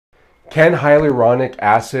Can hyaluronic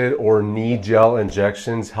acid or knee gel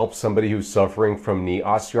injections help somebody who's suffering from knee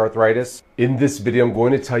osteoarthritis? In this video, I'm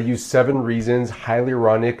going to tell you 7 reasons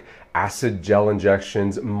hyaluronic acid gel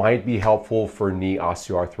injections might be helpful for knee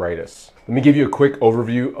osteoarthritis. Let me give you a quick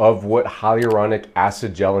overview of what hyaluronic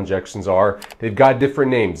acid gel injections are. They've got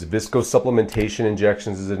different names. Viscosupplementation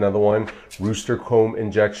injections is another one, rooster comb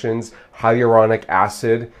injections, hyaluronic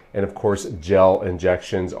acid, and of course gel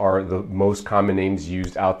injections are the most common names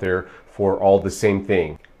used out there for all the same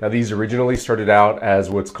thing. Now these originally started out as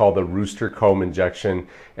what's called the rooster comb injection,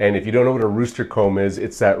 and if you don't know what a rooster comb is,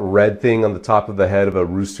 it's that red thing on the top of the head of a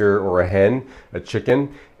rooster or a hen, a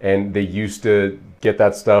chicken, and they used to get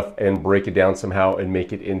that stuff and break it down somehow and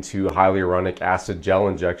make it into hyaluronic acid gel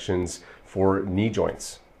injections for knee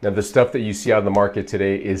joints. Now the stuff that you see out of the market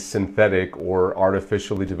today is synthetic or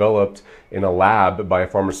artificially developed in a lab by a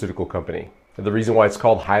pharmaceutical company. The reason why it's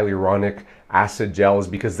called hyaluronic acid gel is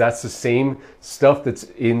because that's the same stuff that's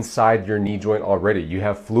inside your knee joint already. You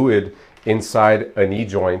have fluid inside a knee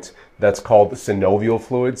joint that's called synovial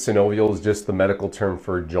fluid. Synovial is just the medical term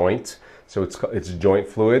for joint. So it's joint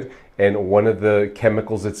fluid. And one of the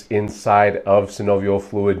chemicals that's inside of synovial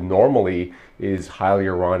fluid normally is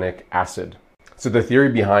hyaluronic acid. So the theory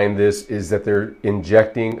behind this is that they're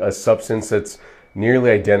injecting a substance that's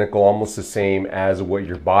nearly identical, almost the same as what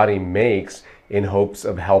your body makes, in hopes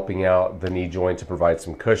of helping out the knee joint to provide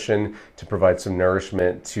some cushion, to provide some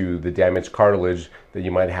nourishment to the damaged cartilage that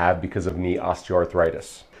you might have because of knee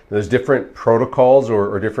osteoarthritis. There's different protocols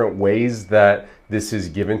or different ways that this is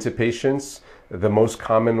given to patients. The most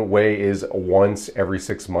common way is once every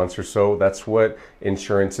 6 months or so. That's what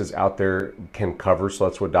insurances out there can cover, so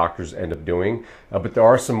that's what doctors end up doing. But there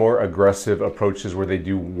are some more aggressive approaches where they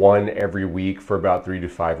do one every week for about 3 to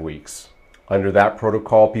 5 weeks. Under that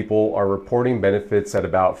protocol, people are reporting benefits at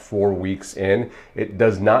about 4 weeks in. It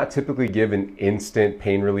does not typically give an instant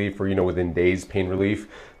pain relief or, within days pain relief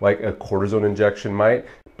like a cortisone injection might.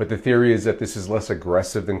 But the theory is that this is less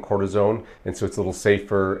aggressive than cortisone, and so it's a little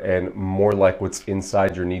safer and more like what's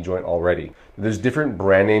inside your knee joint already. There's different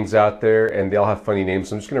brand names out there, and they all have funny names.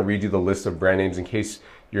 So I'm just going to read you the list of brand names in case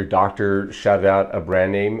your doctor shouted out a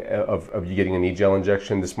brand name of you getting a knee gel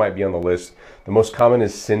injection. This might be on the list. The most common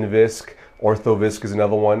is Synvisc. Orthovisc is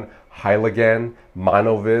another one, Hyligan,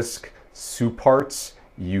 Monovisc, Supartz,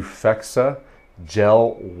 Eufexa,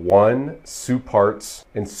 Gel 1, Supartz,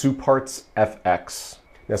 and Supartz FX.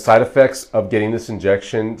 Now, side effects of getting this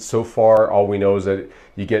injection, so far all we know is that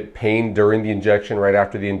you get pain during the injection, right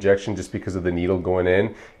after the injection, just because of the needle going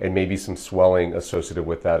in, and maybe some swelling associated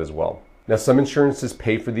with that as well. Now, some insurances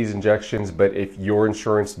pay for these injections, but if your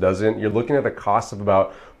insurance doesn't, you're looking at a cost of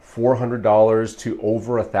about $400 to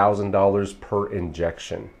over $1,000 per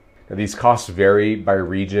injection. Now, these costs vary by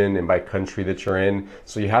region and by country that you're in,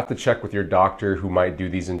 so you have to check with your doctor who might do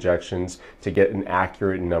these injections to get an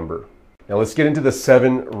accurate number. Now let's get into the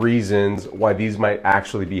 7 reasons why these might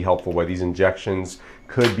actually be helpful, why these injections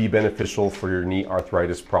could be beneficial for your knee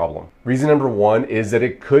arthritis problem. Reason number 1 is that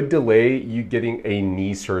it could delay you getting a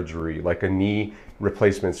knee surgery, like a knee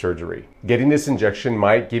replacement surgery. Getting this injection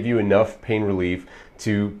might give you enough pain relief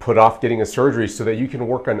to put off getting a surgery so that you can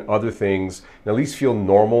work on other things and at least feel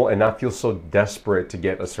normal and not feel so desperate to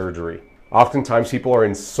get a surgery. Oftentimes people are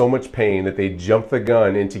in so much pain that they jump the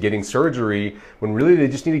gun into getting surgery when really they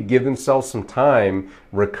just need to give themselves some time,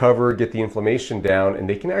 recover, get the inflammation down, and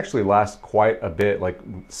they can actually last quite a bit, like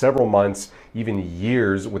several months, even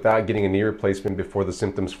years, without getting a knee replacement before the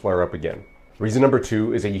symptoms flare up again. Reason number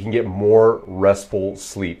 2 is that you can get more restful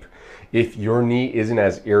sleep. If your knee isn't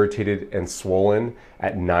as irritated and swollen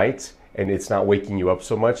at night, and it's not waking you up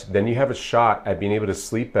so much, then you have a shot at being able to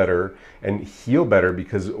sleep better and heal better,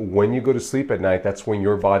 because when you go to sleep at night, that's when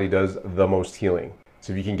your body does the most healing.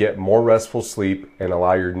 So if you can get more restful sleep and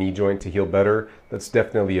allow your knee joint to heal better, that's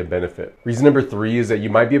definitely a benefit. Reason number 3 is that you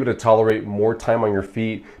might be able to tolerate more time on your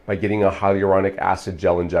feet by getting a hyaluronic acid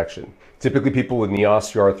gel injection. Typically people with knee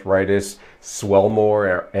osteoarthritis swell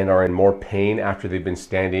more and are in more pain after they've been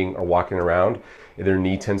standing or walking around. Their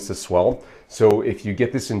knee tends to swell. So if you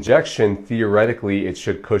get this injection, theoretically, it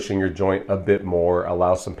should cushion your joint a bit more,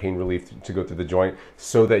 allow some pain relief to go through the joint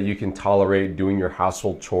so that you can tolerate doing your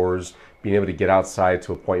household chores, being able to get outside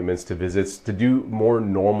to appointments, to visits, to do more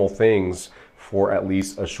normal things for at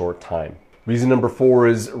least a short time. Reason number 4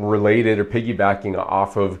 is related or piggybacking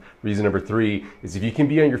off of reason number 3 is if you can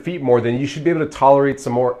be on your feet more, then you should be able to tolerate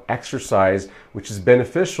some more exercise, which is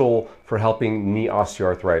beneficial for helping knee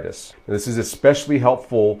osteoarthritis. Now, this is especially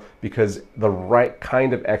helpful because the right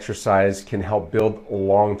kind of exercise can help build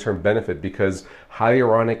long-term benefit, because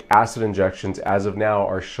hyaluronic acid injections as of now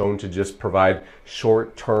are shown to just provide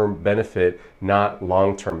short-term benefit, not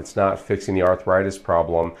long-term. It's not fixing the arthritis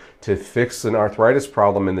problem. To fix an arthritis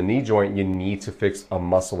problem in the knee joint, you need to fix a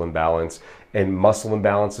muscle imbalance, and muscle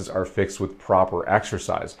imbalances are fixed with proper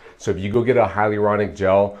exercise. So if you go get a hyaluronic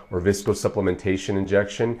gel or viscosupplementation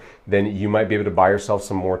injection, then you might be able to buy yourself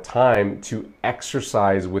some more time to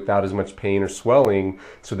exercise without as much pain or swelling,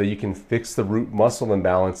 so that you can fix the root muscle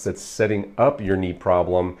imbalance that's setting up your knee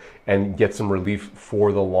problem and get some relief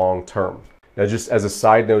for the long term. Now, just as a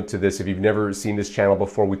side note to this, if you've never seen this channel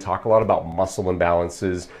before, we talk a lot about muscle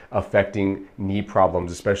imbalances affecting knee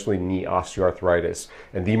problems, especially knee osteoarthritis.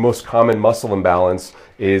 And the most common muscle imbalance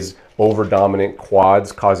is overdominant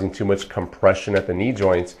quads, causing too much compression at the knee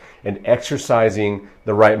joints. And exercising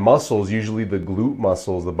the right muscles, usually the glute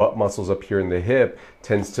muscles, the butt muscles up here in the hip,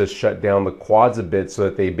 tends to shut down the quads a bit so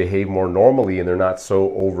that they behave more normally and they're not so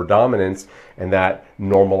overdominant, and that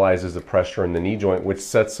normalizes the pressure in the knee joint, which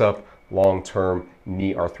sets up long-term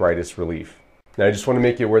knee arthritis relief. Now, I just want to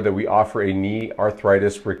make you aware that we offer a knee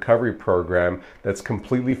arthritis recovery program that's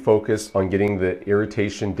completely focused on getting the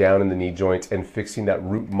irritation down in the knee joints and fixing that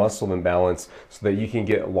root muscle imbalance so that you can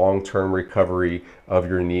get long-term recovery of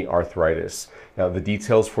your knee arthritis. Now, the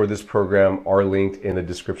details for this program are linked in the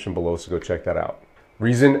description below, so go check that out.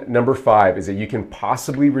 Reason number 5 is that you can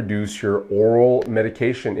possibly reduce your oral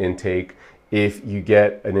medication intake if you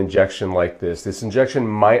get an injection like this. This injection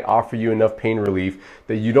might offer you enough pain relief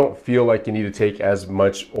that you don't feel like you need to take as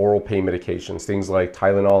much oral pain medications, things like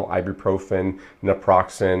Tylenol, ibuprofen,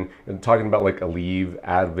 naproxen. I'm talking about like Aleve,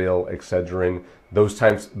 Advil, Excedrin. Those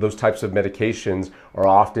types of medications are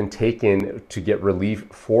often taken to get relief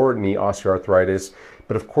for knee osteoarthritis.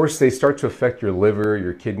 But of course, they start to affect your liver,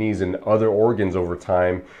 your kidneys, and other organs over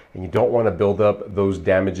time, and you don't want to build up those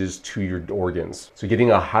damages to your organs. So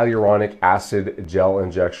getting a hyaluronic acid gel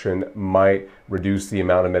injection might reduce the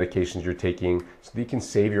amount of medications you're taking so that you can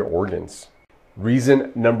save your organs.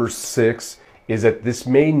 Reason number 6 is that this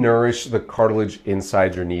may nourish the cartilage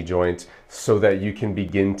inside your knee joint so that you can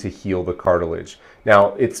begin to heal the cartilage.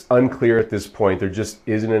 Now, it's unclear at this point. There just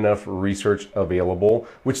isn't enough research available,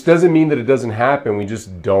 which doesn't mean that it doesn't happen. We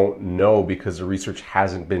just don't know because the research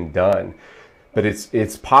hasn't been done. But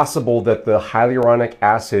it's possible that the hyaluronic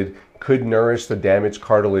acid could nourish the damaged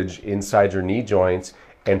cartilage inside your knee joints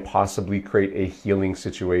and possibly create a healing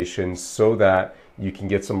situation so that you can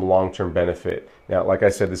get some long-term benefit. Now, like I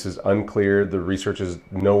said, this is unclear. The research is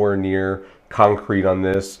nowhere near concrete on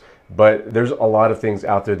this, but there's a lot of things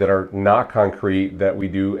out there that are not concrete that we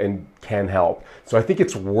do and can help. So I think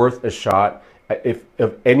it's worth a shot. If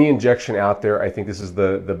any injection out there, I think this is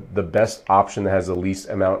the best option that has the least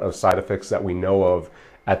amount of side effects that we know of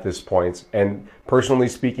at this point. And personally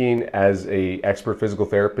speaking, as an expert physical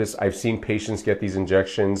therapist, I've seen patients get these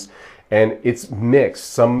injections and it's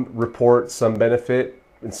mixed. Some report some benefit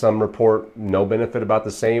and some report no benefit, about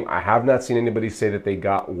the same. I have not seen anybody say that they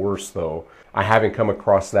got worse though. I haven't come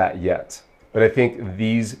across that yet. But I think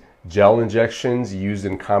these gel injections used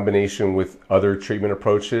in combination with other treatment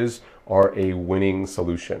approaches are a winning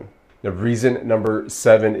solution. The reason number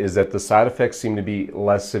 7 is that the side effects seem to be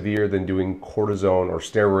less severe than doing cortisone or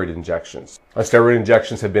steroid injections. Steroid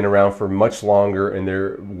injections have been around for much longer and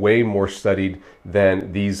they're way more studied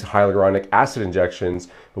than these hyaluronic acid injections,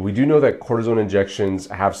 but we do know that cortisone injections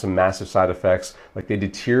have some massive side effects, like they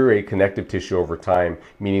deteriorate connective tissue over time,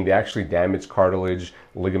 meaning they actually damage cartilage,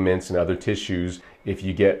 ligaments, and other tissues if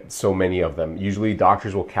you get so many of them. Usually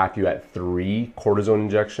doctors will cap you at 3 cortisone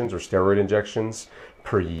injections or steroid injections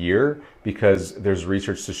per year, because there's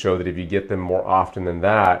research to show that if you get them more often than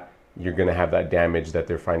that, you're going to have that damage that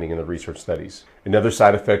they're finding in the research studies. Another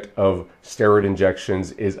side effect of steroid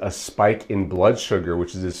injections is a spike in blood sugar,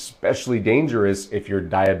 which is especially dangerous if you're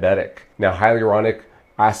diabetic. Now, hyaluronic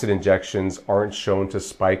acid injections aren't shown to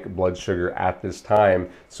spike blood sugar at this time,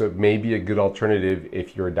 so it may be a good alternative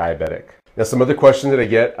if you're diabetic. Now, some other questions that I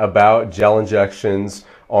get about gel injections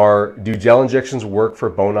are, do gel injections work for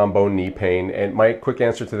bone-on-bone knee pain? And my quick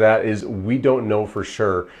answer to that is we don't know for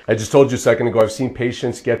sure. I just told you a second ago, I've seen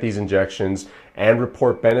patients get these injections and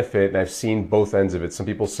report benefit, and I've seen both ends of it. Some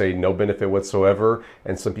people say no benefit whatsoever,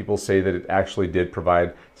 and some people say that it actually did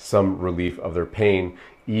provide some relief of their pain,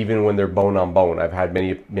 even when they're bone-on-bone. I've had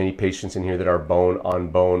many patients in here that are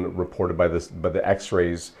bone-on-bone reported by the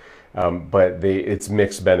x-rays. But it's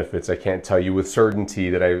mixed benefits. I can't tell you with certainty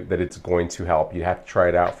that it's going to help. You have to try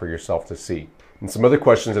it out for yourself to see. And some other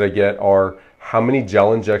questions that I get are, how many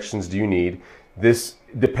gel injections do you need? This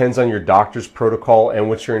depends on your doctor's protocol and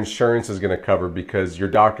what your insurance is going to cover, because your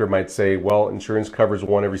doctor might say, well, insurance covers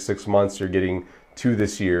 1 every 6 months, you're getting 2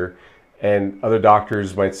 this year. And other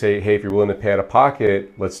doctors might say, hey, if you're willing to pay out of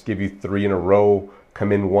pocket, let's give you 3 in a row,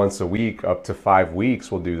 come in once a week, up to 5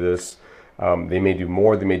 weeks, we'll do this. They may do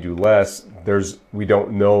more, they may do less. We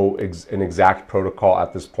don't know an exact protocol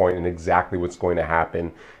at this point and exactly what's going to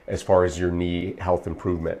happen as far as your knee health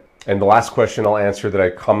improvement. And the last question I'll answer that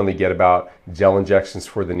I commonly get about gel injections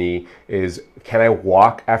for the knee is, can I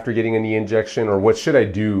walk after getting a knee injection, or what should I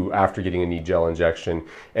do after getting a knee gel injection?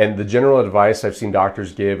 And the general advice I've seen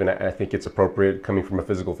doctors give, and I think it's appropriate coming from a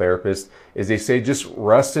physical therapist, is they say just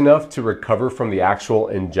rest enough to recover from the actual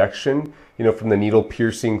injection, from the needle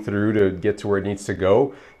piercing through to get to where it needs to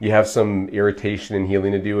go. You have some irritation and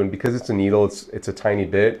healing to do, and because it's a needle, it's a tiny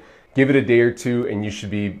bit. Give it a day or two and you should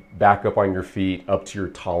be back up on your feet up to your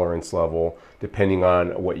tolerance level, depending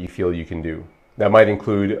on what you feel you can do. That might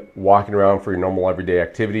include walking around for your normal everyday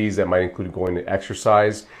activities. That might include going to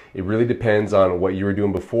exercise. It really depends on what you were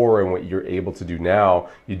doing before and what you're able to do now.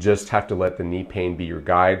 You just have to let the knee pain be your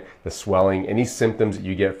guide. The swelling, any symptoms that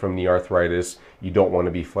you get from knee arthritis, you don't want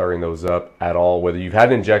to be flaring those up at all. Whether you've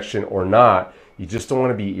had an injection or not, you just don't want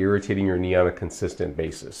to be irritating your knee on a consistent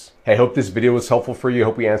basis. Hey, I hope this video was helpful for you. I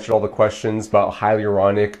hope we answered all the questions about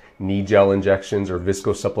hyaluronic knee gel injections or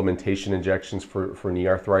viscosupplementation injections for knee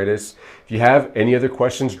arthritis. If you have any other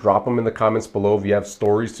questions, drop them in the comments below. If you have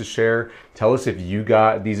stories to share, tell us if you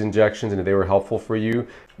got these injections and if they were helpful for you.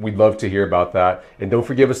 We'd love to hear about that. And don't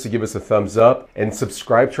forget to give us a thumbs up and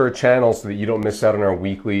subscribe to our channel so that you don't miss out on our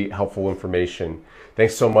weekly helpful information.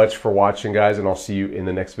 Thanks so much for watching, guys, and I'll see you in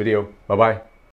the next video. Bye-bye.